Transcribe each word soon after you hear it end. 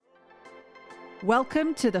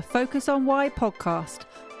Welcome to the Focus on Why podcast.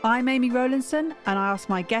 I'm Amy Rowlandson and I ask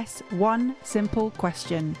my guests one simple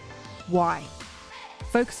question. Why?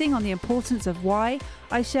 Focusing on the importance of why,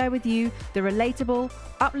 I share with you the relatable,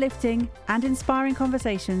 uplifting and inspiring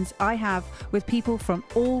conversations I have with people from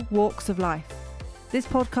all walks of life. This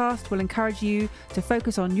podcast will encourage you to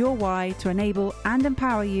focus on your why to enable and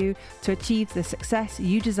empower you to achieve the success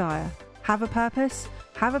you desire. Have a purpose,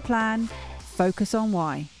 have a plan, focus on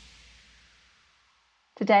why.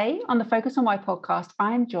 Today on the Focus on Why podcast,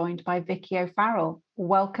 I am joined by Vicky O'Farrell.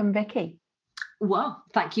 Welcome, Vicky. Well,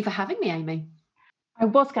 thank you for having me, Amy. I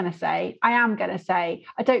am going to say,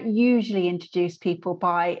 I don't usually introduce people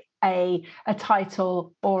by a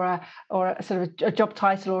title or a sort of a job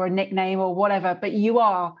title or a nickname or whatever, but you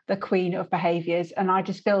are the queen of behaviours, and I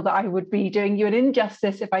just feel that I would be doing you an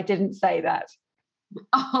injustice if I didn't say that.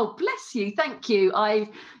 Oh, bless you. Thank you. I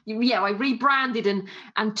rebranded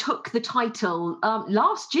and took the title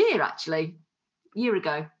last year, actually, a year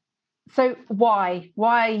ago. So why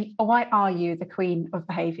are you the queen of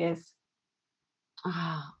behaviours?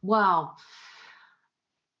 Well,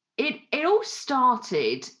 it all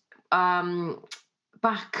started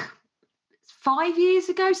back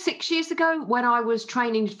 6 years ago, when I was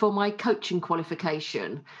training for my coaching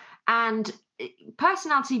qualification. And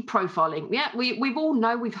personality profiling,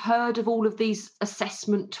 we've heard of all of these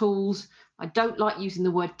assessment tools. I don't like using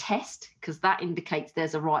the word test because that indicates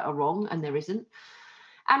there's a right or wrong, and there isn't.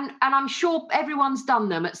 And I'm sure everyone's done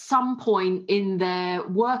them at some point in their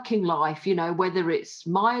working life, whether it's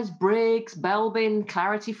Myers-Briggs, Belbin,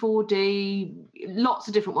 Clarity 4D, lots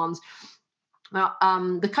of different ones.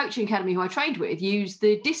 The coaching academy who I trained with used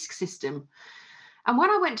the DISC system. And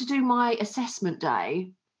when I went to do my assessment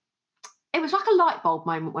day, it was like a light bulb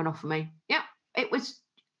moment went off for me. Yeah, it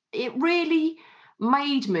really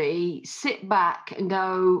made me sit back and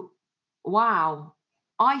go, wow,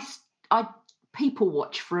 I people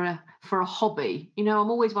watch for a hobby. I'm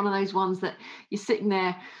always one of those ones that you're sitting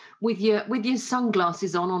there with your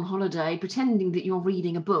sunglasses on holiday, pretending that you're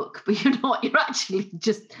reading a book, but you're not. You're actually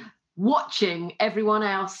just watching everyone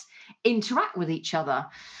else interact with each other.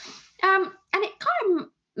 And it kind of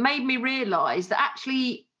made me realise that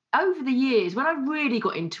actually, over the years, when I really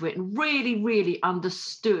got into it and really, really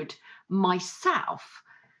understood myself,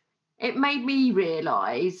 it made me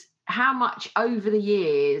realise how much over the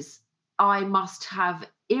years I must have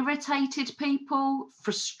irritated people,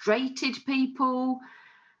 frustrated people,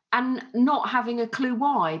 and not having a clue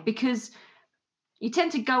why, because you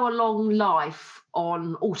tend to go along life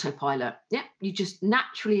on autopilot. Yeah, you just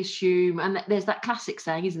naturally assume, and there's that classic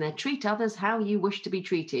saying, isn't there? Treat others how you wish to be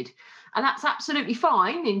treated. And that's absolutely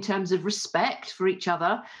fine in terms of respect for each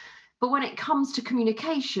other. But when it comes to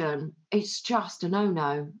communication, it's just a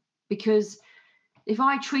no-no. Because if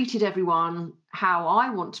I treated everyone how I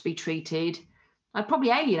want to be treated, I'd probably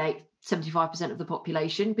alienate 75% of the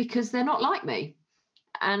population because they're not like me.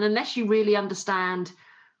 And unless you really understand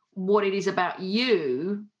what it is about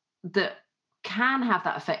you that can have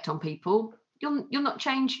that effect on people, you'll not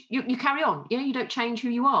change. You carry on. You don't change who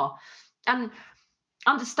you are. And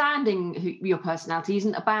understanding your personality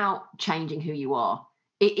isn't about changing who you are.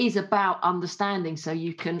 It is about understanding so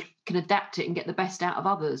you can adapt it and get the best out of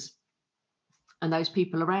others and those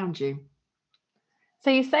people around you. So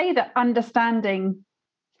you say that understanding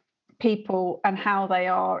people and how they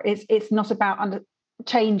are, it's not about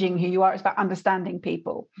changing who you are, it's about understanding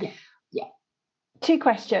people. Yeah. Two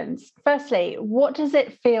questions. Firstly, what does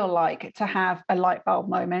it feel like to have a light bulb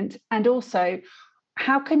moment? And also,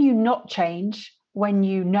 how can you not change when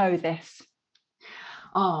you know this?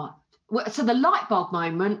 So the light bulb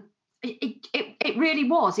moment, it really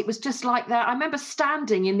was. It was just like that. I remember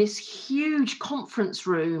standing in this huge conference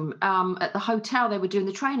room at the hotel they were doing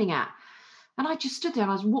the training at. And I just stood there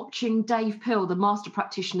and I was watching Dave Pill, the master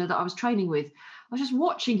practitioner that I was training with. I was just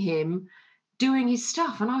watching him doing his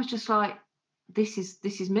stuff. And I was just like, this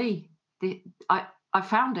is me. I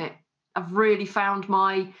found it. I've really found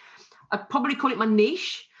I'd probably call it my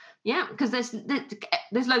niche. Yeah, because there's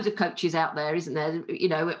loads of coaches out there, isn't there?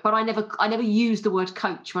 But I never use the word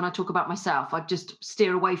coach when I talk about myself. I just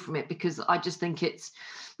steer away from it because I just think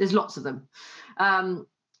there's lots of them. And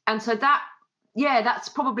so I'll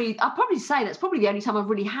probably say that's probably the only time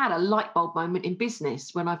I've really had a light bulb moment in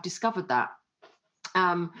business, when I've discovered that.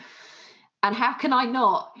 And how can I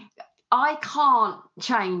not? I can't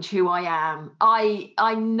change who I am.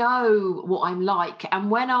 I know what I'm like,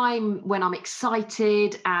 and when I'm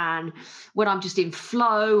excited and when I'm just in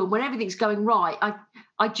flow and when everything's going right,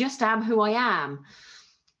 I just am who I am.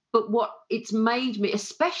 But what it's made me,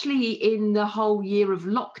 especially in the whole year of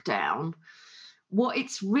lockdown, what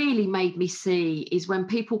it's really made me see is when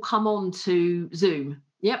people come on to Zoom,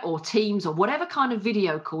 or Teams or whatever kind of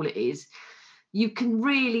video call it is, you can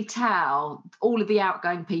really tell all of the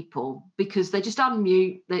outgoing people because they just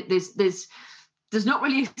unmute. There's not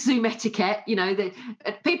really a Zoom etiquette,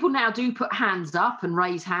 people now do put hands up and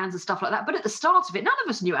raise hands and stuff like that. But at the start of it, none of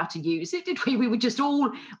us knew how to use it, did we? We were just all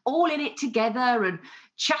in it together and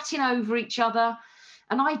chatting over each other.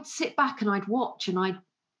 And I'd sit back and I'd watch and I'd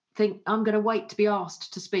think, I'm going to wait to be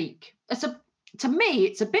asked to speak. To me,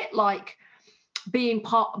 it's a bit like being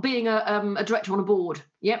a director on a board,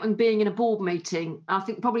 and being in a board meeting. I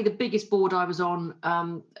think probably the biggest board I was on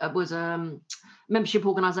was a membership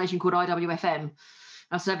organisation called IWFM.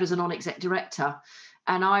 I served as a non-exec director,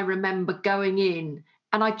 and I remember going in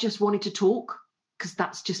and I just wanted to talk because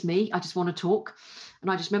that's just me. I just want to talk, and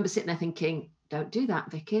I just remember sitting there thinking, "Don't do that,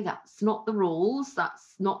 Vicky. That's not the rules.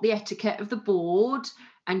 That's not the etiquette of the board,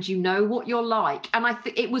 and you know what you're like." And I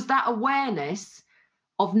think it was that awareness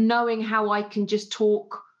of knowing how I can just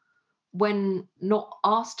talk when not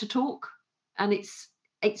asked to talk. And it's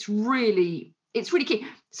really key.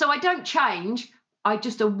 So I don't change. I'm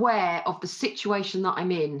just aware of the situation that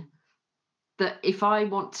I'm in, that if I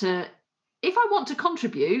want to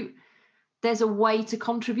contribute, there's a way to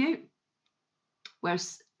contribute.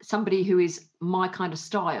 Whereas somebody who is my kind of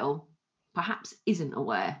style perhaps isn't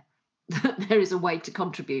aware that there is a way to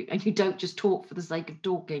contribute, and you don't just talk for the sake of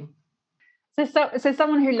talking. So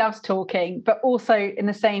someone who loves talking, but also in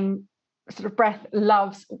the same sort of breath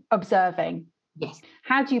loves observing. Yes.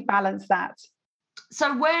 How do you balance that?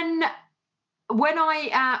 So when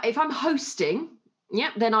I if I'm hosting,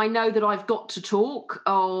 then I know that I've got to talk,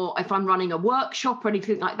 or if I'm running a workshop or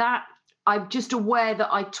anything like that, I'm just aware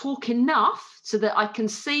that I talk enough so that I can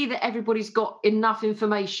see that everybody's got enough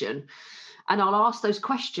information. And I'll ask those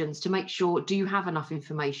questions to make sure, do you have enough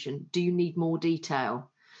information? Do you need more detail?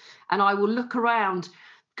 And I will look around,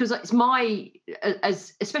 because it's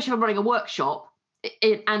especially if I'm running a workshop,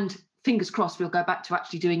 and fingers crossed we'll go back to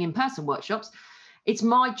actually doing in-person workshops, it's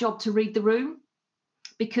my job to read the room.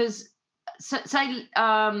 Because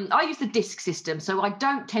I use the DISC system, so I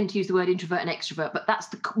don't tend to use the word introvert and extrovert, but that's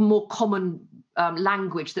the more common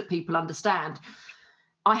language that people understand.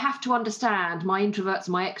 I have to understand my introverts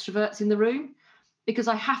and my extroverts in the room, because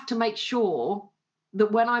I have to make sure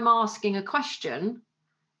that when I'm asking a question,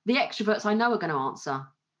 the extroverts I know are going to answer,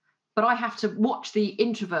 but I have to watch the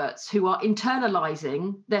introverts who are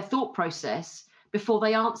internalizing their thought process before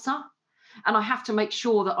they answer. And I have to make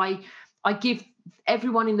sure that I give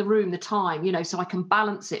everyone in the room the time, so I can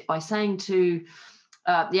balance it by saying to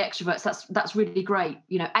the extroverts, that's really great.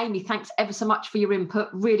 Amy, thanks ever so much for your input.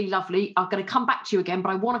 Really lovely. I'm going to come back to you again, but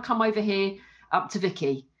I want to come over here to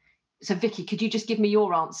Vicky. So Vicky, could you just give me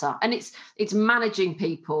your answer? And it's managing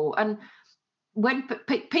people. And when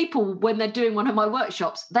people, when they're doing one of my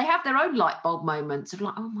workshops, they have their own light bulb moments of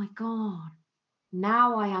like, oh my God,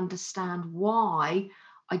 now I understand why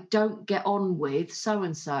I don't get on with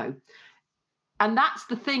so-and-so. And that's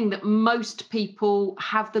the thing that most people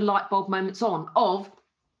have the light bulb moments of,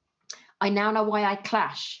 I now know why I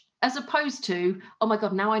clash, as opposed to, oh my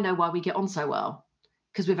God, now I know why we get on so well,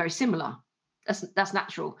 because we're very similar. That's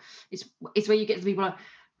natural. It's where you get to people like,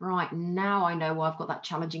 right, now I know why I've got that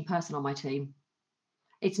challenging person on my team.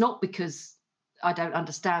 It's not because I don't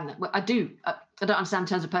understand that. Well, I do. I don't understand in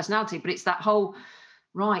terms of personality, but it's that whole,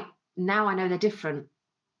 right, now I know they're different.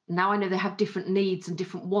 Now I know they have different needs and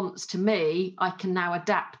different wants to me. I can now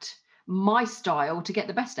adapt my style to get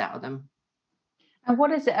the best out of them. And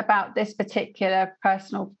what is it about this particular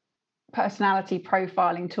personality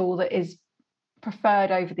profiling tool that is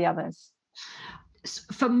preferred over the others?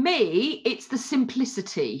 For me, it's the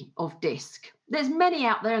simplicity of DISC. There's many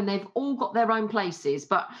out there and they've all got their own places,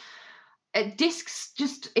 but DISC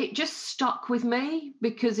just stuck with me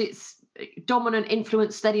because it's dominant,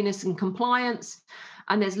 influence, steadiness and compliance.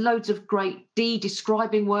 And there's loads of great D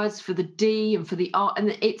describing words for the D and for the R.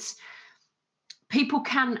 And it's, people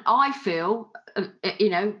can, I feel,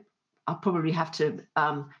 I'll probably have to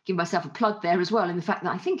give myself a plug there as well, in the fact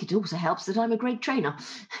that I think it also helps that I'm a great trainer.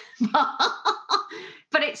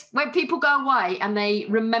 But it's when people go away and they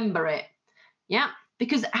remember it. Yeah,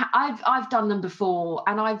 because I've done them before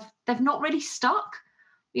and they've not really stuck.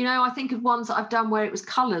 I think of ones that I've done where it was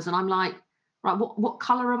colours and I'm like, right, what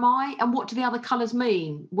colour am I? And what do the other colours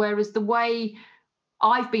mean? Whereas the way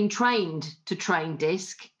I've been trained to train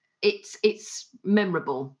DISC, it's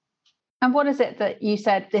memorable. And what is it that you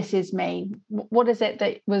said, this is me? What is it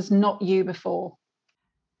that was not you before?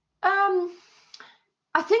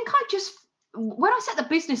 I think when I set the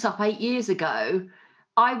business up 8 years ago,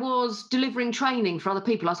 I was delivering training for other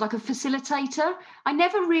people. I was like a facilitator.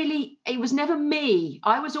 It was never me.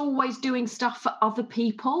 I was always doing stuff for other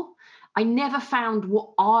people. I never found what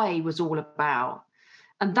I was all about.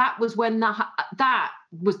 And that was when that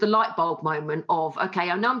was the light bulb moment of,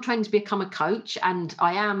 okay, I know I'm training to become a coach, and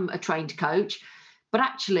I am a trained coach, but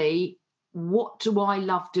actually, what do I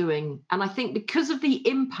love doing? And I think because of the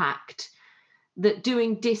impact that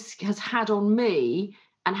doing DISC has had on me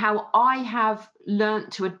and how I have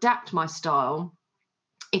learnt to adapt my style,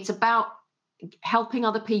 it's about helping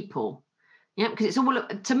other people. Yeah, because it's all,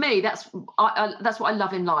 to me, that's what I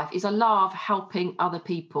love in life, is I love helping other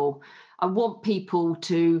people. I want people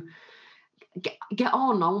to get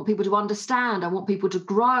on. I want people to understand. I want people to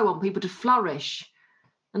grow. I want people to flourish.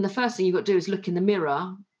 And the first thing you've got to do is look in the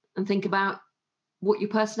mirror and think about what your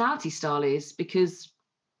personality style is, because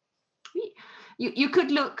you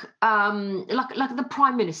could look like the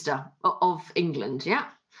Prime Minister of England. Yeah,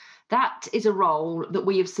 that is a role that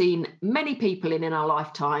we have seen many people in our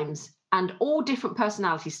lifetimes, and all different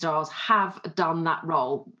personality styles have done that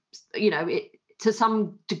role, to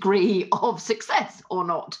some degree of success or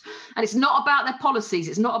not. And it's not about their policies,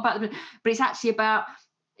 it's not about but it's actually about,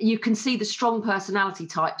 you can see the strong personality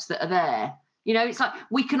types that are there. It's like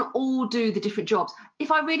we can all do the different jobs.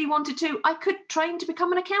 If I really wanted to, I could train to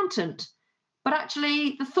become an accountant. But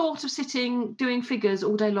actually, the thought of sitting doing figures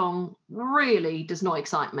all day long really does not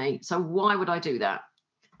excite me. So why would I do that?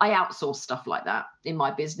 I outsource stuff like that in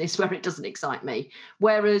my business where it doesn't excite me.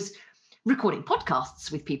 Whereas recording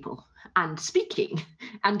podcasts with people and speaking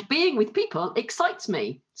and being with people excites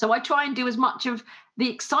me. So I try and do as much of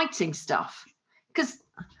the exciting stuff, because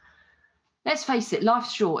let's face it,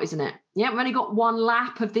 life's short, isn't it? Yeah, we've only got one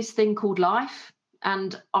lap of this thing called life,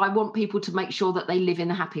 and I want people to make sure that they live in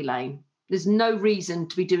the happy lane. There's no reason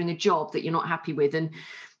to be doing a job that you're not happy with. And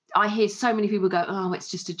I hear so many people go, oh, it's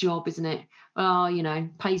just a job, isn't it? Oh,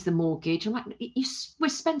 pays the mortgage. I'm like, we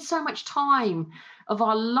spend so much time of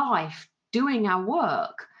our life doing our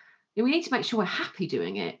work. We need to make sure we're happy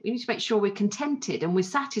doing it. We need to make sure we're contented and we're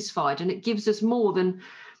satisfied, and it gives us more than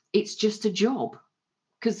it's just a job.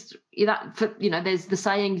 Because there's the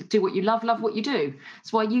saying, do what you love what you do.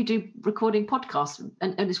 It's why you do recording podcasts,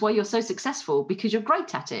 and it's why you're so successful, because you're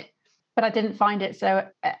great at it. But I didn't find it so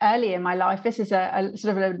early in my life. This is a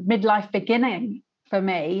sort of a midlife beginning for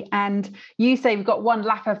me. And you say we've got one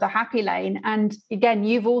lap of the happy lane. And again,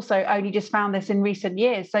 you've also only just found this in recent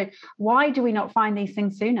years. So why do we not find these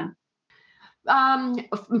things sooner?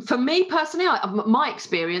 For me personally, my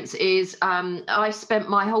experience is I spent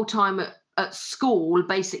my whole time at school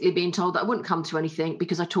basically being told that I wouldn't come to anything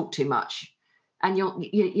because I talk too much. And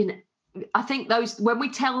I think when we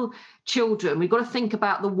tell children, we've got to think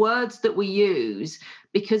about the words that we use,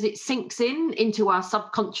 because it sinks into our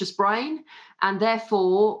subconscious brain, and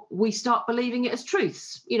therefore we start believing it as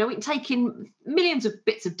truths. We can take in millions of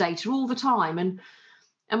bits of data all the time,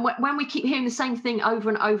 and when we keep hearing the same thing over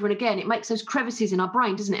and over and again, it makes those crevices in our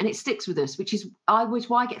brain, doesn't it? And it sticks with us, which is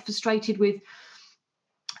why I get frustrated with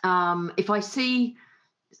if I see.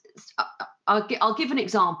 I'll give an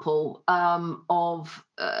example of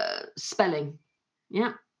spelling.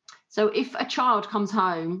 Yeah. So if a child comes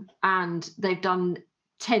home and they've done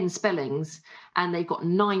 10 spellings and they've got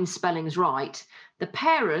 9 spellings right, the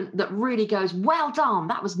parent that really goes, well done,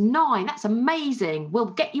 that was 9, that's amazing, we'll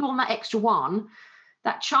get you on that extra one,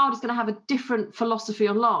 that child is going to have a different philosophy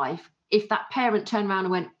on life if that parent turned around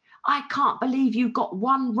and went, I can't believe you got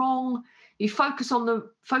 1 wrong. You focus on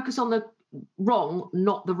the wrong,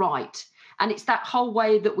 not the right. And it's that whole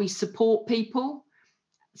way that we support people.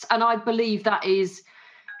 And I believe that is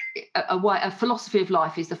a philosophy of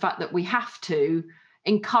life, is the fact that we have to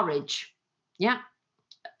encourage,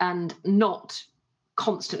 and not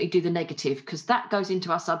constantly do the negative, because that goes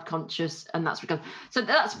into our subconscious, and that's what goes. So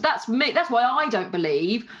that's me. That's why I don't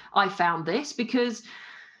believe I found this, because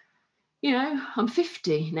I'm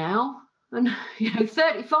 50 now, and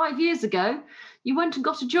 35 years ago you went and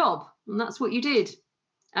got a job, and that's what you did.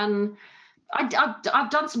 And I've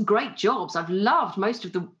done some great jobs. I've loved most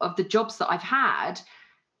of the jobs that I've had,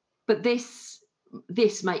 but this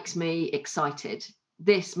makes me excited.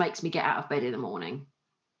 This makes me get out of bed in the morning.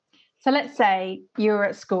 So let's say you were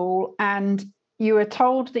at school and you were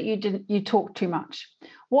told that you talked too much.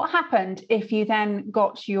 What happened if you then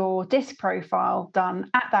got your DISC profile done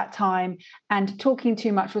at that time and talking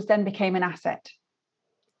too much then became an asset?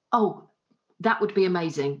 Oh, that would be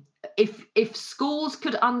amazing. If schools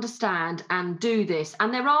could understand and do this,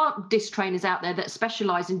 and there are DISC trainers out there that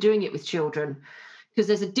specialize in doing it with children, because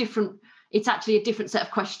it's actually a different set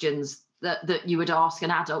of questions that you would ask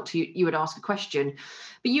an adult, you would ask a question.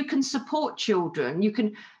 But you can support children. You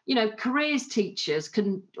can, careers teachers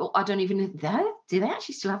can, I don't even know, do they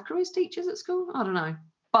actually still have careers teachers at school? I don't know.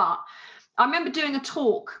 But I remember doing a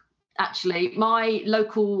talk, actually, my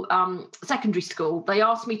local secondary school, they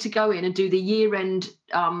asked me to go in and do the year-end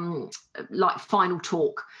final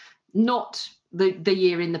talk, not the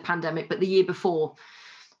year in the pandemic, but the year before.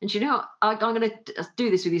 And I'm going to do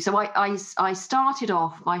this with you. So I started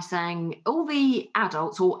off by saying, all the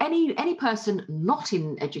adults or any person not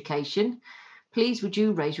in education, please would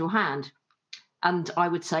you raise your hand? And I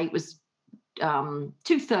would say it was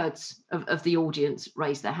 2/3 of the audience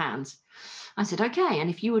raised their hands. I said, okay, and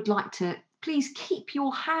if you would like to, please keep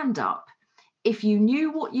your hand up if you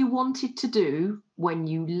knew what you wanted to do when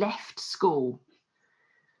you left school.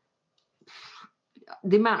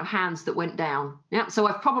 The amount of hands that went down. Yeah. So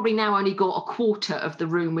I've probably now only got 1/4 of the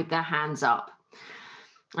room with their hands up.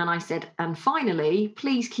 And I said, and finally,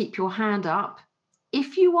 please keep your hand up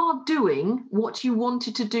if you are doing what you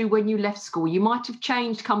wanted to do when you left school. You might have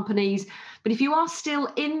changed companies, but if you are still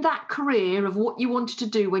in that career of what you wanted to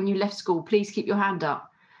do when you left school, please keep your hand up.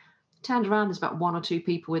 Turned around, there's about 1 or 2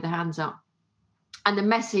 people with their hands up. And the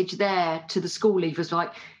message there to the school leavers,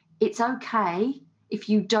 like, it's okay if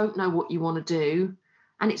you don't know what you want to do.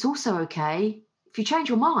 And it's also okay if you change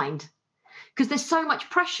your mind, because there's so much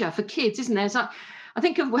pressure for kids, isn't there? So I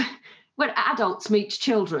think of when adults meet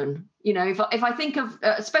children, if I think of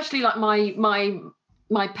especially like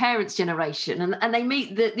my parents' generation, and they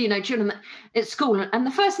meet the children at school, and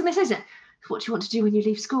the first thing they say is, what do you want to do when you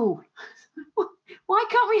leave school? Why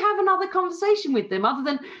can't we have another conversation with them other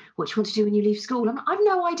than, what do you want to do when you leave school? I've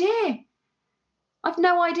no idea. I've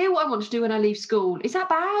no idea what I want to do when I leave school. Is that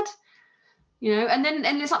bad?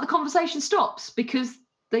 And it's like the conversation stops, because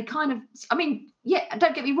they kind of,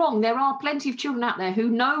 don't get me wrong, there are plenty of children out there who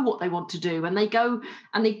know what they want to do, and they go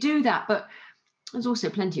and they do that. But there's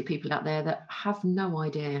also plenty of people out there that have no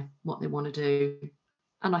idea what they want to do.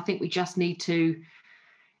 And I think we just need to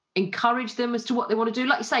encourage them as to what they want to do.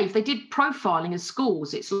 Like you say, if they did profiling in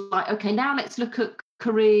schools, it's like, okay, now let's look at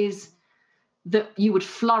careers that you would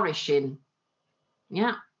flourish in.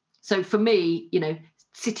 Yeah. So for me,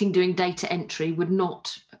 sitting doing data entry would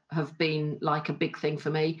not have been like a big thing for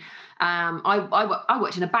me. I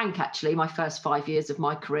worked in a bank, actually, my first 5 years of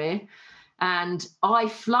my career, and I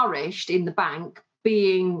flourished in the bank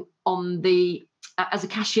being on as a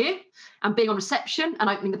cashier and being on reception and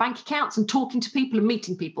opening the bank accounts and talking to people and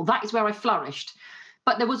meeting people. That is where I flourished.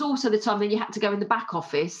 But there was also the time that you had to go in the back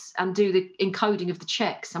office and do the encoding of the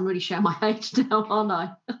checks. I'm really showing my age now, aren't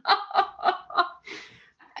I?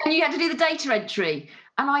 And you had to do the data entry.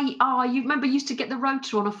 And you remember, used to get the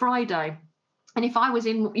rota on a Friday. And if I was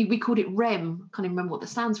in, we called it REM. I can't even remember what that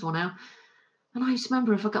stands for now. And I used to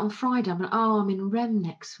remember, if I got on Friday, I'm like, I'm in REM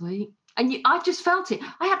next week. And I just felt it.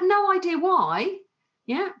 I had no idea why.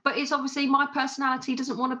 Yeah. But it's obviously my personality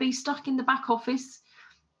doesn't want to be stuck in the back office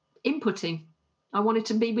inputting. I wanted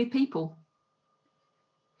to be with people.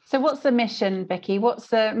 So what's the mission, Vicky? What's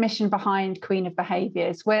the mission behind Queen of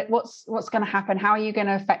Behaviours? What's going to happen? How are you going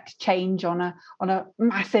to affect change on a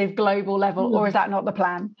massive global level, or is that not the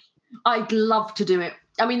plan? I'd love to do it.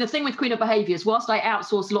 I mean, the thing with Queen of Behaviours, whilst I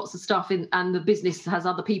outsource lots of stuff and the business has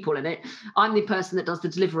other people in it, I'm the person that does the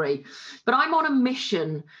delivery. But I'm on a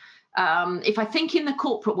mission. If I think in the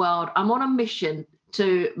corporate world, I'm on a mission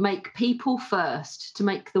to make people first, to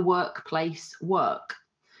make the workplace work.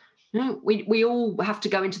 We all have to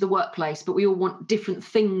go into the workplace, but we all want different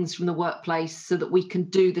things from the workplace so that we can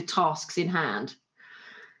do the tasks in hand.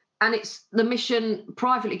 And it's the mission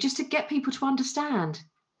privately, just to get people to understand.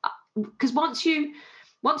 Because once you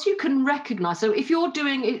can recognise, so if you're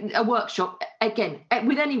doing a workshop, again,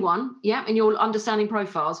 with anyone, and you're understanding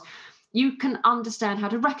profiles, you can understand how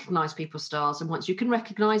to recognise people's styles. And once you can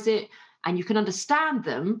recognise it and you can understand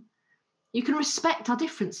them, you can respect our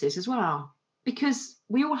differences as well. Because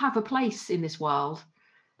we all have a place in this world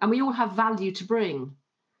and we all have value to bring.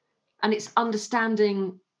 And it's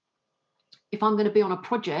understanding, if I'm going to be on a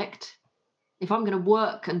project, if I'm going to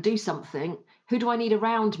work and do something, who do I need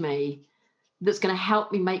around me that's going to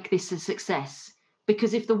help me make this a success?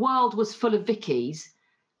 Because if the world was full of Vickies,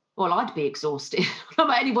 well, I'd be exhausted. Not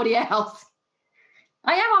about anybody else.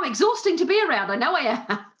 I'm exhausting to be around. I know I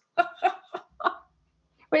am.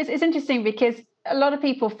 Well, it's interesting because a lot of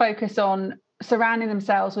people focus on surrounding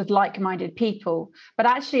themselves with like-minded people, but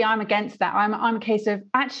actually I'm against that. I'm a case of,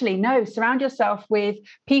 actually, no, surround yourself with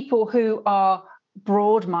people who are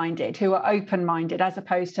broad-minded, who are open-minded, as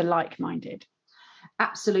opposed to like-minded.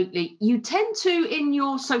 Absolutely. You tend to, in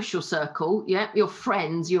your social circle, your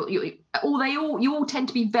friends, you all tend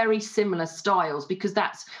to be very similar styles because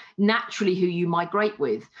that's naturally who you migrate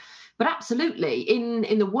with. But absolutely,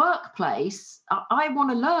 in the workplace, I want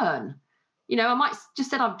to learn. I might just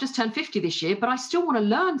said I've just turned 50 this year, but I still want to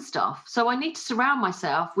learn stuff. So I need to surround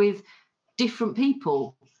myself with different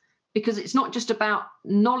people because it's not just about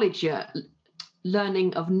knowledge yet.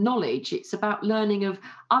 Learning of knowledge, it's about learning of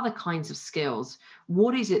other kinds of skills.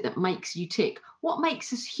 What is it that makes you tick? What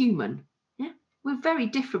makes us human? We're very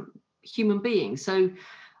different human beings, so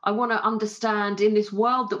I want to understand in this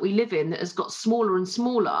world that we live in that has got smaller and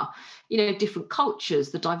smaller, different cultures,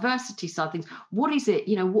 the diversity side of things. What is it?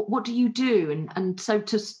 What do you do? And so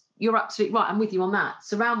you're absolutely right, I'm with you on that.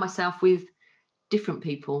 Surround myself with different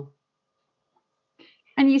people.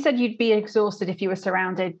 And you said you'd be exhausted if you were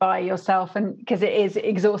surrounded by yourself, and because it is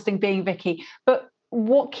exhausting being Vicky. But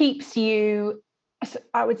what keeps you,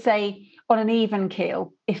 I would say, on an even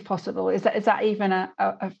keel, if possible? Is that even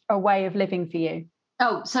a way of living for you?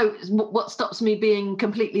 Oh, so what stops me being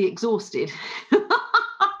completely exhausted?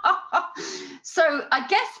 So I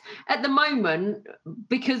guess at the moment,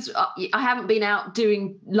 because I haven't been out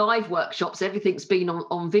doing live workshops, everything's been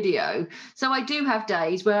on video. So I do have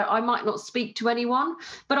days where I might not speak to anyone,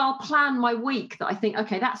 but I'll plan my week that I think,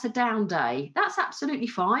 okay, that's a down day. That's absolutely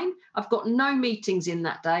fine. I've got no meetings in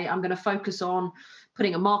that day. I'm going to focus on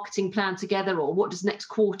putting a marketing plan together, or what does next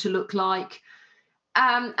quarter look like?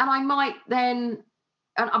 And I might then,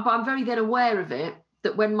 and I'm very then aware of it,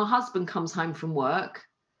 that when my husband comes home from work,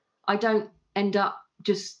 I don't end up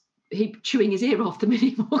just chewing his ear off the minute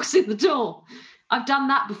he walks in the door. I've done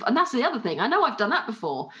that before. And that's the other thing. I know I've done that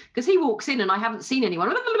before because he walks in and I haven't seen anyone.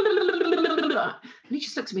 And he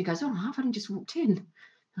just looks at me and goes, oh, I've only just walked in.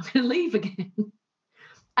 I'm going to leave again.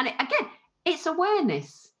 And again, it's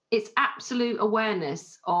awareness. It's absolute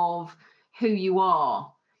awareness of who you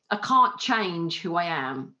are. I can't change who I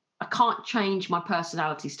am. I can't change my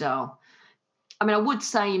personality style. I mean, I would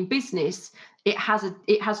say in business, it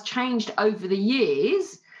has changed over the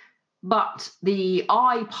years, but the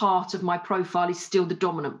I part of my profile is still the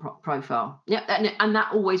dominant profile. Yeah, and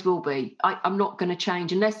that always will be. I'm not going to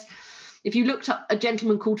change unless, if you looked up a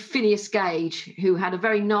gentleman called Phineas Gage, who had a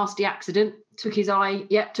very nasty accident, took his eye,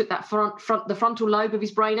 took that the frontal lobe of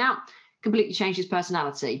his brain out, completely changed his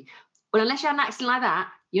personality. Well, unless you had an accident like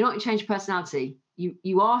that, you're not going to change your personality.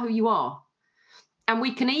 You are who you are. And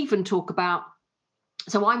we can even talk about,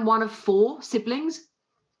 so I'm one of 4 siblings,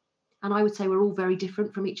 and I would say we're all very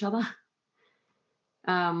different from each other.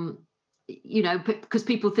 Because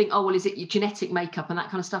people think, oh, well, is it your genetic makeup and that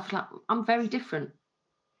kind of stuff? Like, I'm very different.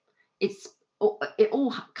 It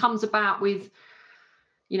all comes about with,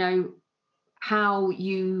 how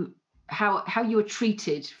you are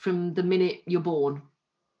treated from the minute you're born,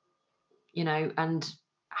 and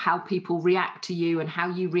how people react to you and how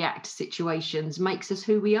you react to situations makes us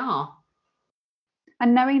who we are.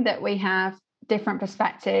 And knowing that we have different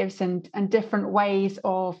perspectives and different ways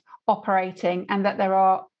of operating, and that there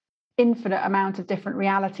are infinite amount of different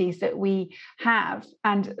realities that we have,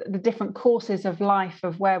 and the different courses of life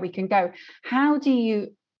of where we can go. How do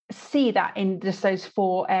you see that in just those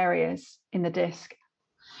 4 areas in the DISC?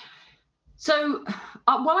 So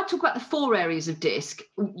while I talk about the 4 areas of DISC,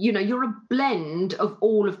 you're a blend of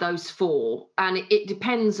all of those 4, and it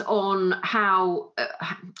depends on how,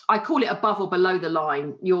 I call it above or below the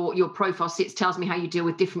line. Your profile sits, tells me how you deal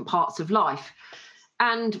with different parts of life.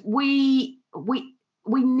 And we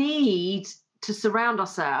need to surround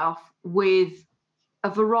ourselves with a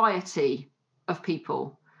variety of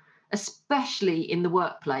people, especially in the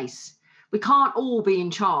workplace. We can't all be in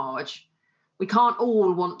charge. We can't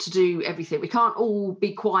all want to do everything. We can't all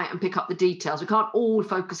be quiet and pick up the details. We can't all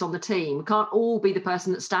focus on the team. We can't all be the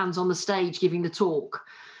person that stands on the stage giving the talk.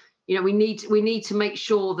 We need to make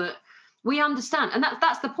sure that we understand. And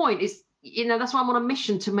that's the point, is, that's why I'm on a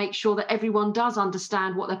mission to make sure that everyone does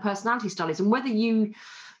understand what their personality style is. And whether you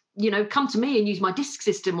come to me and use my DISC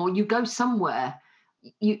system, or you go somewhere,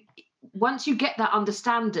 once you get that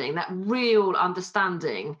understanding, that real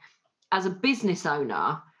understanding as a business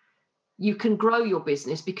owner, you can grow your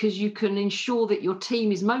business because you can ensure that your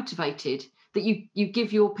team is motivated, that you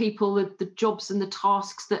give your people the jobs and the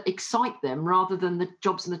tasks that excite them rather than the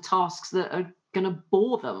jobs and the tasks that are going to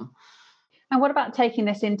bore them. And what about taking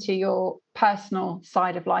this into your personal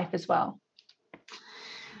side of life as well?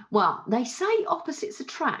 Well, they say opposites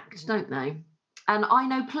attract, don't they? And I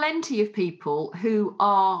know plenty of people who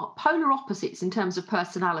are polar opposites in terms of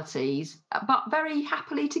personalities, but very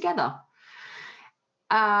happily together.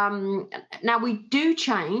 Now we do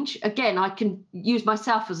change. Again, I can use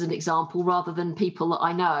myself as an example rather than people that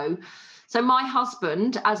I know. So my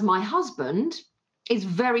husband, as my husband, is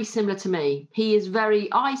very similar to me. He is very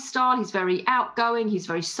I-style. He's very outgoing. He's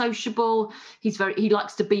very sociable. He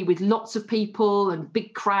likes to be with lots of people and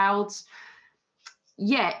big crowds.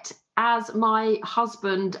 Yet, as my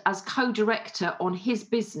husband, as co-director on his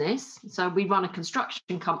business, so we run a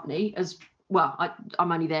construction company as well.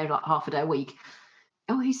 I'm only there like half a day a week.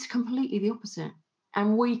 Oh, he's completely the opposite.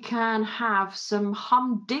 And we can have some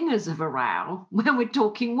humdingers of a row when we're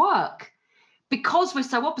talking work because we're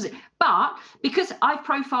so opposite. But because I've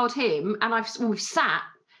profiled him and we've sat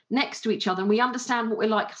next to each other and we understand what we're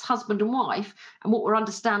like as husband and wife and what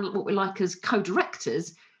we're like as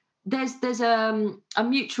co-directors, there's a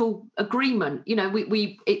mutual agreement. You know,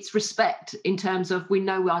 it's respect in terms of we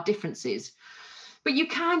know our differences. But you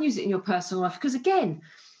can use it in your personal life because, again,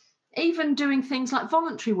 even doing things like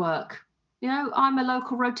voluntary work, you know, I'm a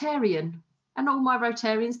local Rotarian and all my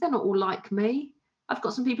Rotarians, they're not all like me. I've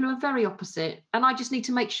got some people who are very opposite. And I just need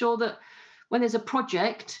to make sure that when there's a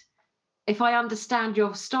project, if I understand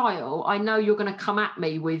your style, I know you're going to come at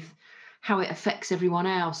me with how it affects everyone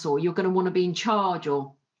else, or you're going to want to be in charge,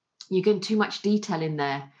 or you're getting too much detail in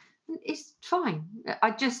there. It's fine.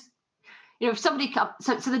 I just, you know, if somebody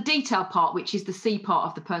so the detail part, which is the C part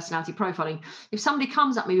of the personality profiling, if somebody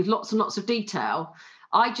comes at me with lots and lots of detail,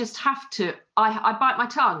 I just have to, I bite my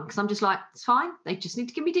tongue because I'm just like, it's fine. They just need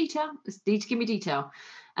to give me detail. Just need to give me detail.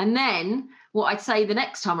 And then what I'd say the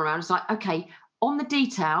next time around is like, okay, on the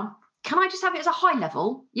detail, can I just have it as a high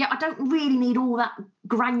level? Yeah, I don't really need all that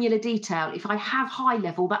granular detail. If I have high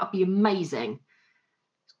level, that would be amazing.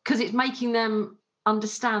 Because it's making them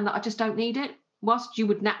understand that I just don't need it. Whilst you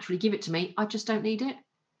would naturally give it to me, I just don't need it.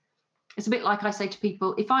 It's a bit like I say to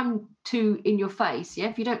people, if I'm too in your face,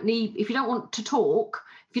 if you don't want to talk,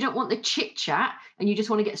 if you don't want the chit chat and you just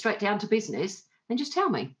want to get straight down to business, then just tell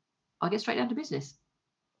me. I'll get straight down to business.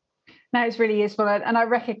 No, it's really useful. And I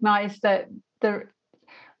recognise that the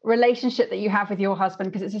relationship that you have with your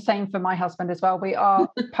husband, because it's the same for my husband as well. We are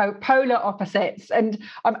polar opposites, and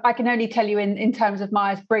I can only tell you in terms of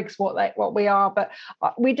Myers-Briggs what we are. But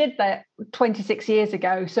we did that 26 years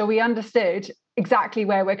ago, so we understood exactly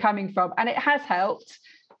where we're coming from, and it has helped.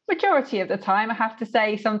 Majority of the time, I have to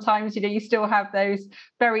say, sometimes you still have those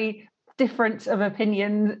very difference of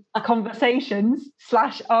opinion conversations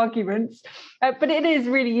 / arguments, but it is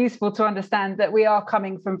really useful to understand that we are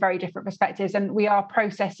coming from very different perspectives and we are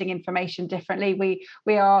processing information differently.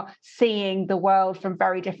 We are seeing the world from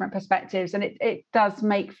very different perspectives, and it does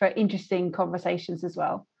make for interesting conversations as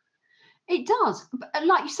well. It does.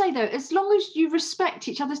 Like you say, though, as long as you respect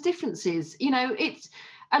each other's differences, it's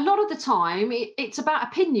a lot of the time it's about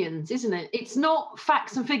opinions, isn't it? It's not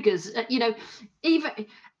facts and figures. I'd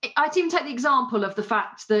even take the example of the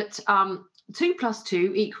fact that 2 +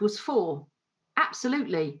 2 = 4.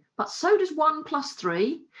 Absolutely. But so does 1 +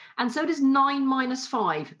 3, and so does 9 -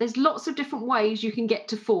 5. There's lots of different ways you can get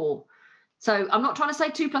to 4. So I'm not trying to say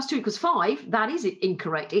 2 + 2 = 5. That is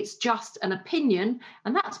incorrect. It's just an opinion,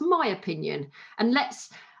 and that's my opinion. And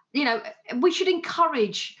we should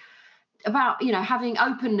encourage about having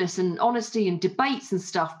openness and honesty and debates and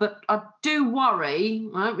stuff, but I do worry,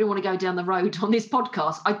 I don't really want to go down the road on this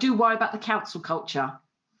podcast, I do worry about the cancel culture,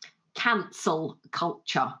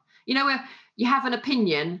 where you have an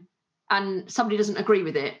opinion and somebody doesn't agree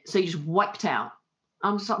with it, so you just wiped out.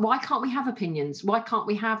 I'm just like, why can't we have opinions? Why can't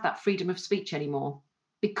we have that freedom of speech anymore?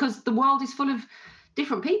 Because the world is full of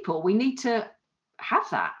different people. We need to have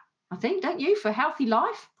that, I think, don't you, for healthy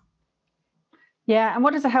life? Yeah, and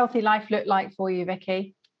what does a healthy life look like for you,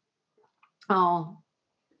 Vicky?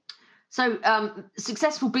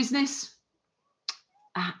 Successful business,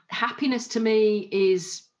 happiness to me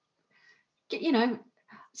is,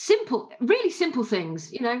 simple, really simple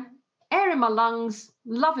things, air in my lungs,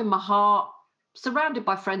 love in my heart, surrounded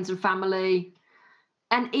by friends and family,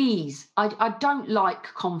 and ease. I don't like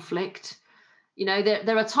conflict.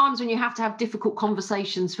 There are times when you have to have difficult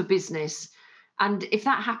conversations for business. And if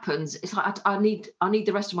that happens, it's like I need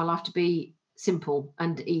the rest of my life to be simple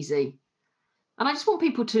and easy. And I just want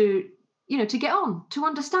people to, to get on, to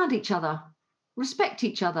understand each other, respect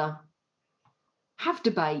each other, have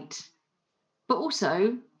debate, but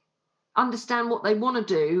also understand what they want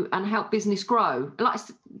to do and help business grow. Like I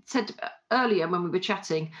said earlier when we were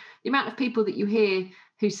chatting, the amount of people that you hear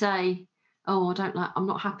who say, oh, I'm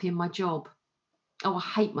not happy in my job. Oh,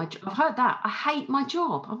 I hate my job. I've heard that. I hate my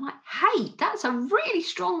job. I'm like, hate? That's a really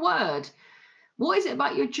strong word. What is it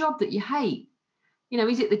about your job that you hate?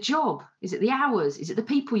 Is it the job? Is it the hours? Is it the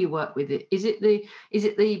people you work with? Is it the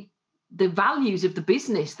the values of the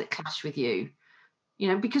business that clash with you,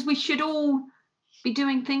 because we should all be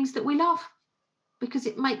doing things that we love, because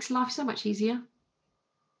it makes life so much easier.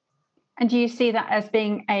 And do you see that as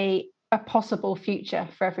being a possible future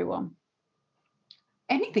for everyone?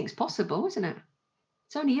 Anything's possible, isn't it?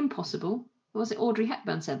 It's only impossible. Was it Audrey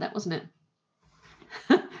Hepburn said that, wasn't it?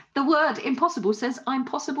 The word impossible says I'm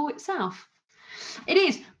possible itself. It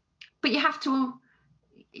is, but you have to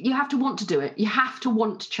want to do it. You have to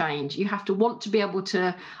want to change. You have to want to be able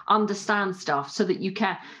to understand stuff so that you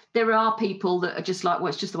can. There are people that are just like, well,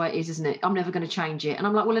 it's just the way it is, isn't it? I'm never going to change it. And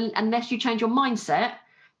I'm like, well, unless you change your mindset,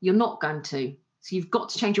 you're not going to. So you've got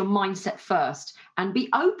to change your mindset first and be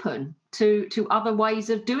open to other ways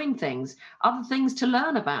of doing things, other things to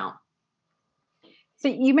learn about. So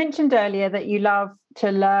you mentioned earlier that you love to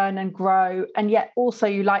learn and grow, and yet also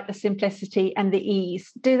you like the simplicity and the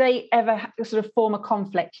ease. Do they ever sort of form a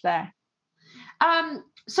conflict there?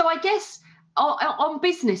 So I guess on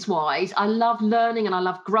business wise, I love learning and I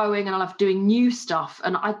love growing and I love doing new stuff.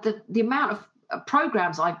 And the amount of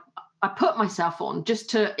programs I put myself on just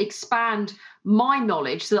to expand my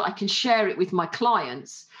knowledge so that I can share it with my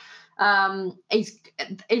clients. So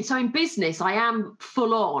in business, I am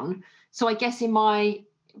full on. So I guess in my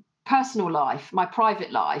personal life, my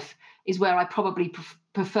private life is where I probably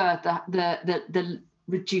prefer the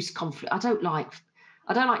reduced conflict. I don't like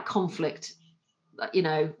conflict.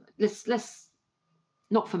 Let's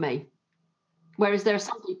not for me. Whereas there are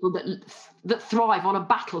some people that thrive on a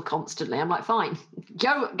battle constantly. I'm like, fine,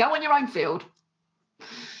 go on your own field.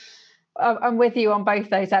 I'm with you on both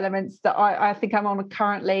those elements. That I think I'm on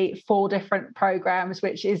currently 4 different programs,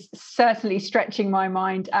 which is certainly stretching my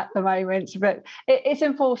mind at the moment. But it's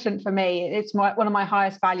important for me. It's one of my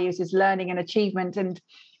highest values is learning and achievement and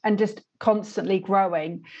just constantly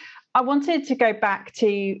growing. I wanted to go back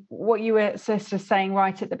to what you were sort of saying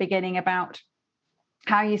right at the beginning about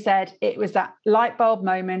how you said it was that light bulb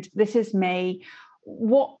moment. This is me.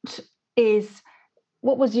 What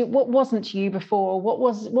wasn't you before? What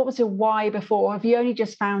was your why before? Have you only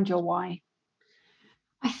just found your why?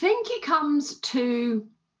 I think it comes to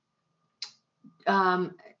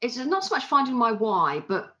it's not so much finding my why,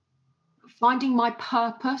 but finding my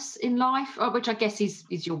purpose in life, which I guess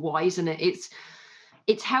is your why, isn't it?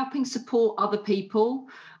 It's helping support other people.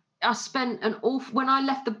 I spent when I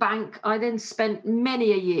left the bank, I then spent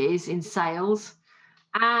many a years in sales.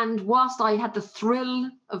 And whilst I had the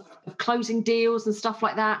thrill of closing deals and stuff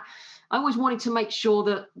like that, I always wanted to make sure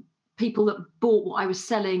that people that bought what I was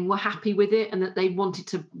selling were happy with it and that they wanted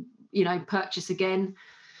to, purchase again.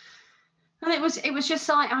 And it was just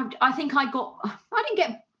like, I think maybe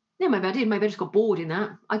I did, maybe I just got bored in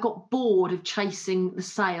that. I got bored of chasing the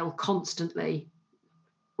sale constantly.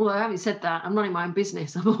 Well, I haven't said that. I'm running my own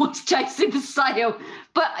business. I'm always chasing the sale.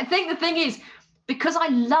 But I think the thing is, because I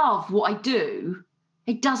love what I do,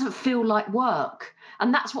 it doesn't feel like work.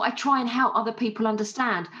 And that's what I try and help other people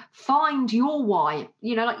understand. Find your why.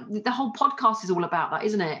 Like the whole podcast is all about that,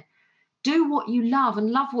 isn't it? Do what you love and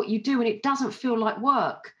love what you do, and it doesn't feel like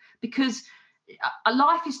work, because a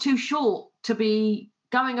life is too short to be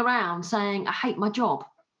going around saying, I hate my job.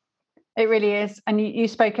 It really is. And you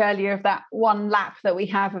spoke earlier of that one lap that we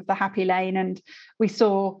have of the Happy Lane, and we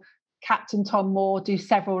saw Captain Tom Moore do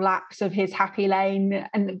several laps of his happy lane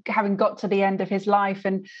and having got to the end of his life.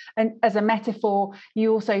 And as a metaphor,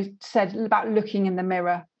 you also said about looking in the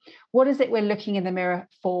mirror. What is it we're looking in the mirror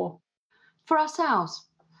for? For ourselves,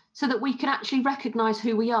 so that we can actually recognise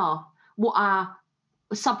who we are, what our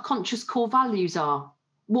subconscious core values are,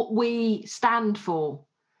 what we stand for,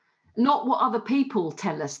 not what other people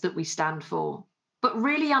tell us that we stand for, but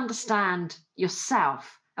really understand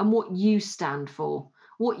yourself and what you stand for,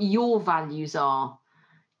 what your values are.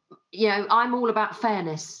 I'm all about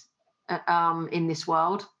fairness in this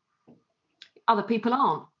world. Other people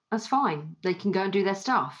aren't. That's fine. They can go and do their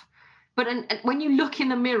stuff. But when you look in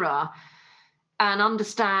the mirror and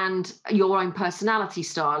understand your own personality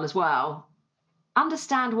style as well,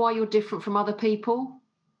 understand why you're different from other people.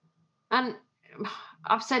 And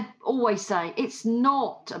I've always say, it's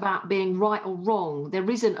not about being right or wrong. There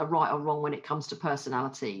isn't a right or wrong when it comes to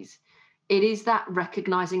personalities. It is that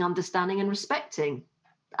recognizing, understanding and respecting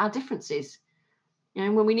our differences.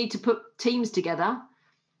 When we need to put teams together,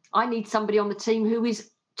 I need somebody on the team who is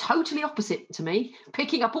totally opposite to me,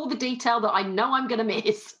 picking up all the detail that I know I'm going to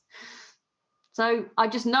miss. So I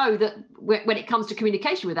just know that when it comes to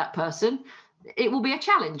communication with that person, it will be a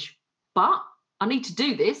challenge. But I need to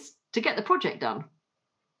do this to get the project done.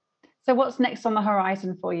 So what's next on the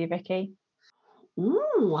horizon for you, Vicky?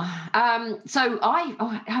 So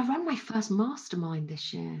I ran my first mastermind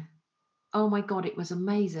this year. Oh my God, it was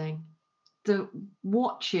amazing. the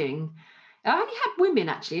watching. I only had women,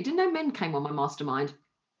 actually. I didn't know men came on my mastermind.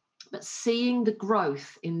 But seeing the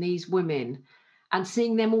growth in these women and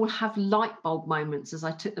seeing them all have light bulb moments as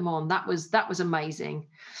I took them on, that was amazing.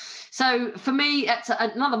 So for me, it's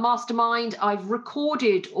another mastermind. I've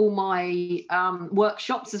recorded all my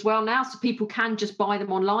workshops as well now, so people can just buy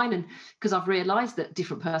them online. And because I've realised that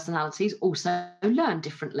different personalities also learn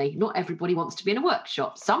differently. Not everybody wants to be in a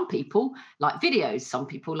workshop. Some people like videos. Some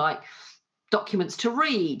people like documents to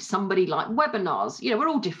read. Somebody like webinars. We're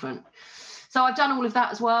all different. So I've done all of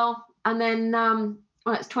that as well. And then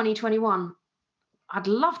it's 2021. I'd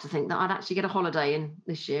love to think that I'd actually get a holiday in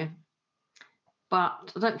this year.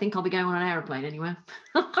 But I don't think I'll be going on an aeroplane anywhere.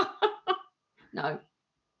 No.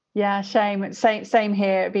 Yeah, shame. Same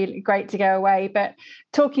here. It'd be great to go away. But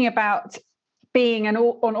talking about being on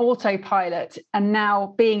autopilot and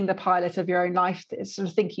now being the pilot of your own life, sort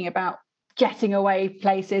of thinking about getting away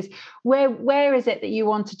places, where is it that you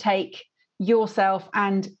want to take yourself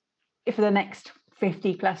and for the next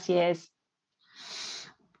 50 plus years?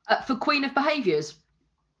 For Queen of Behaviours,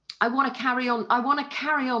 I want to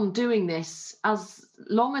carry on doing this as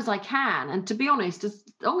long as I can. And to be honest, as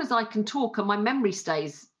long as I can talk and my memory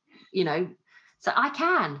stays, so I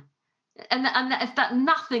can. And if that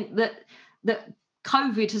nothing that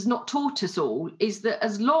COVID has not taught us all is that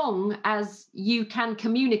as long as you can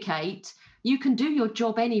communicate, you can do your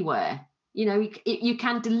job anywhere. You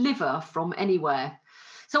can deliver from anywhere.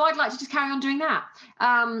 So I'd like to just carry on doing that.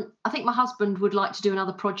 I think my husband would like to do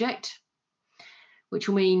another project, which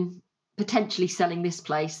will mean potentially selling this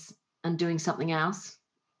place and doing something else.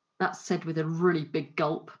 That's said with a really big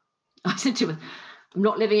gulp. I said to him, I'm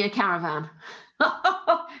not living in a caravan.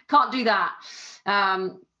 Can't do that.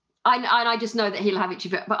 I just know that he'll have it.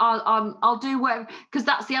 But I'll do whatever, because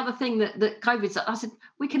that's the other thing that COVID said. I said,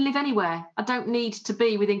 we can live anywhere. I don't need to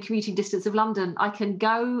be within commuting distance of London. I can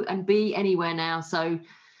go and be anywhere now. So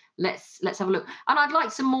let's have a look. And I'd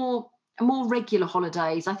like some more regular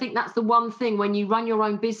holidays. I think that's the one thing when you run your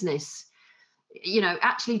own business,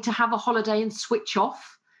 actually to have a holiday and switch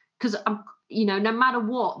off, because no matter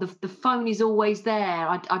what, the phone is always there.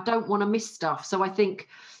 I don't want to miss stuff. So I think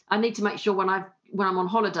I need to make sure when I'm on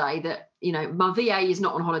holiday that, my VA is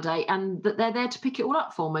not on holiday and that they're there to pick it all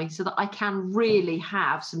up for me so that I can really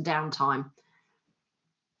have some downtime.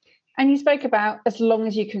 And you spoke about as long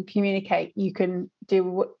as you can communicate, you can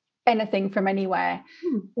do anything from anywhere.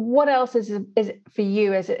 What else is for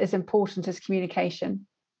you as important as communication?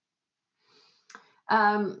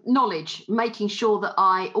 Knowledge, making sure that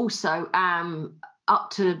I also am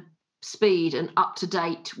up to speed and up to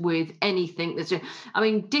date with anything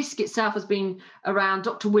DISC itself has been around.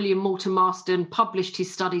 Dr. William Moulton Marston published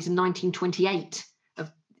his studies in 1928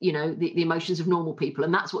 of the emotions of normal people,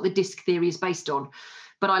 and that's what the DISC theory is based on.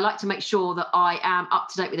 But I like to make sure that I am up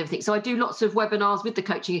to date with everything. So I do lots of webinars with the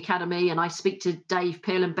Coaching Academy, and I speak to Dave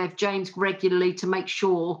Pill and Bev James regularly to make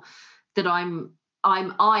sure that I'm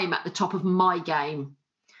at the top of my game.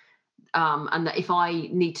 And that if I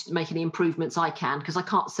need to make any improvements, I can, because I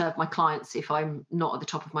can't serve my clients if I'm not at the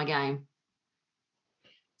top of my game.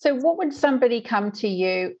 So what would somebody come to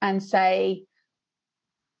you and say,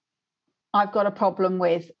 I've got a problem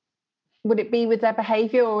with? Would it be with their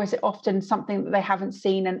behaviour, or is it often something that they haven't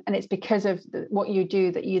seen and it's because of what you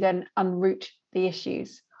do that you then unroot the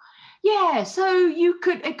issues? Yeah, so you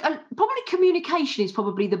could probably communication is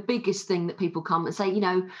probably the biggest thing that people come and say,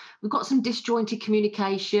 we've got some disjointed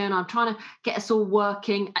communication. I'm trying to get us all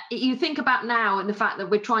working. You think about now and the fact that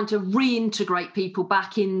we're trying to reintegrate people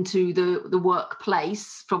back into the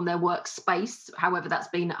workplace from their workspace, however that's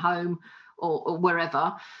been at home or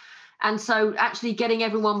wherever. And so actually getting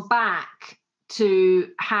everyone back to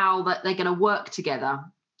how that they're going to work together,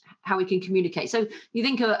 how we can communicate. So you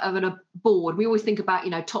think of a board, we always think about,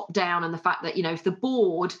 top down, and the fact that, if the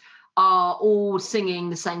board are all singing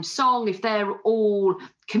the same song, if they're all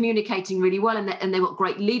communicating really well and they've got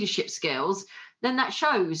great leadership skills, then that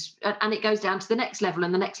shows, and it goes down to the next level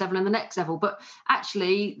and the next level and the next level. But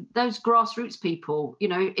actually those grassroots people,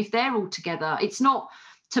 if they're all together, it's not,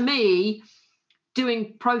 to me,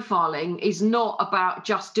 doing profiling is not about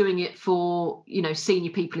just doing it for,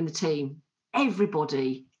 senior people in the team.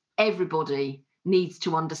 Everybody needs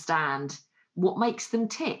to understand what makes them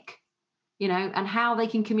tick, and how they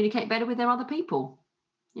can communicate better with their other people.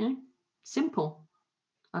 Simple,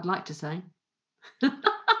 I'd like to say.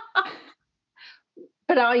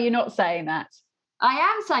 But are you not saying that? I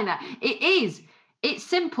am saying that. It's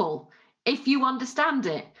simple if you understand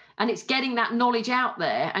it. And it's getting that knowledge out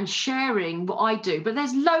there and sharing what I do. But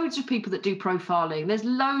there's loads of people that do profiling. There's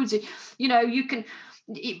loads of, you can,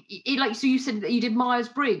 like, so you said that you did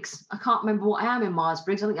Myers-Briggs. I can't remember what I am in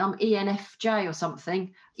Myers-Briggs. I think I'm ENFJ or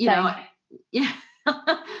something. Yeah.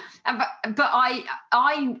 but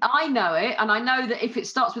I know it, and I know that if it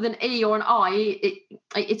starts with an E or an I,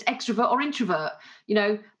 it's extrovert or introvert.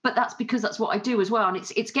 But that's because that's what I do as well, and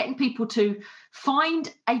it's getting people to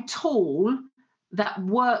find a tool that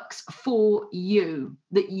works for you,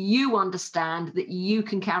 that you understand, that you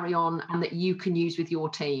can carry on, and that you can use with your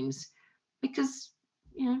teams, because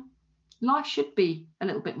life should be a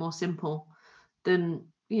little bit more simple than.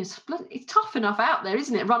 It's tough enough out there,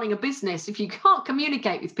 isn't it? Running a business, if you can't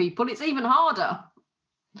communicate with people, it's even harder.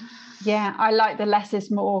 Yeah, I like the less is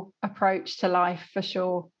more approach to life for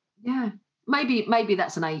sure. Yeah, maybe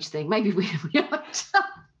that's an age thing. Maybe we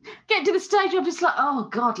get to the stage where I'm just like, oh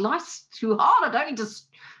God, life's too hard. I don't need to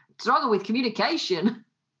struggle with communication.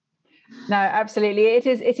 No, absolutely. It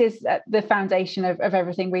is the foundation of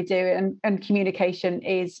everything we do, and communication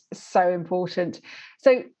is so important.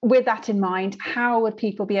 So with that in mind, how would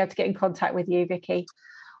people be able to get in contact with you, Vicky?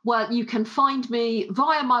 Well, you can find me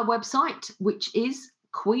via my website, which is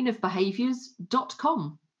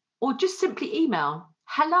queenofbehaviours.com, or just simply email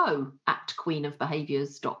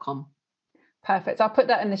hello@queenofbehaviours.com. Perfect. I'll put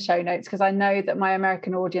that in the show notes, because I know that my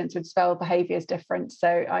American audience would spell behaviours different. So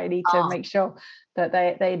I need to make sure that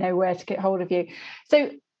they know where to get hold of you.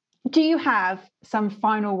 So do you have some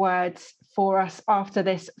final words for us after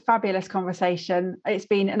this fabulous conversation? It's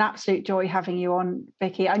been an absolute joy having you on,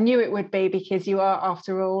 Vicky. I knew it would be, because you are,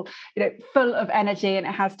 after all, full of energy, and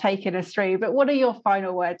it has taken us through. But what are your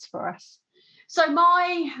final words for us? So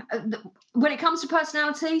when it comes to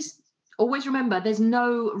personalities, always remember, there's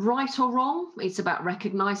no right or wrong. It's about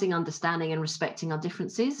recognizing, understanding, and respecting our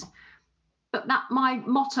differences. But my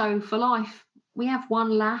motto for life, we have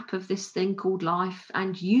one lap of this thing called life,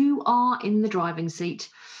 and you are in the driving seat.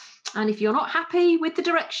 And if you're not happy with the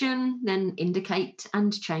direction, then indicate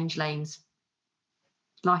and change lanes.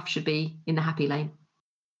 Life should be in the happy lane.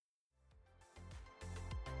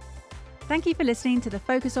 Thank you for listening to the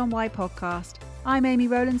Focus on Why podcast. I'm Amy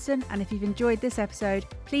Rowlandson, and if you've enjoyed this episode,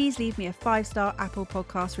 please leave me a 5-star Apple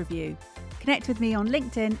Podcast review. Connect with me on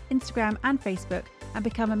LinkedIn, Instagram and Facebook, and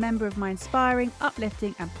become a member of my inspiring,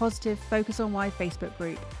 uplifting and positive Focus on Why Facebook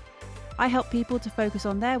group. I help people to focus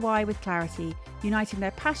on their why with clarity, uniting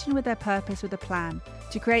their passion with their purpose with a plan,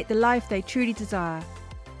 to create the life they truly desire.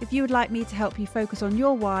 If you would like me to help you focus on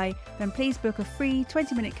your why, then please book a free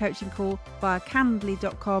 20-minute coaching call via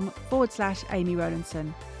calendly.com/Amy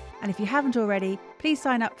Rowlandson. And if you haven't already, please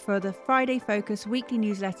sign up for the Friday Focus weekly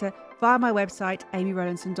newsletter via my website,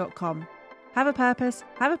 amyrowlandson.com. Have a purpose,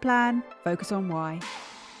 have a plan, focus on why.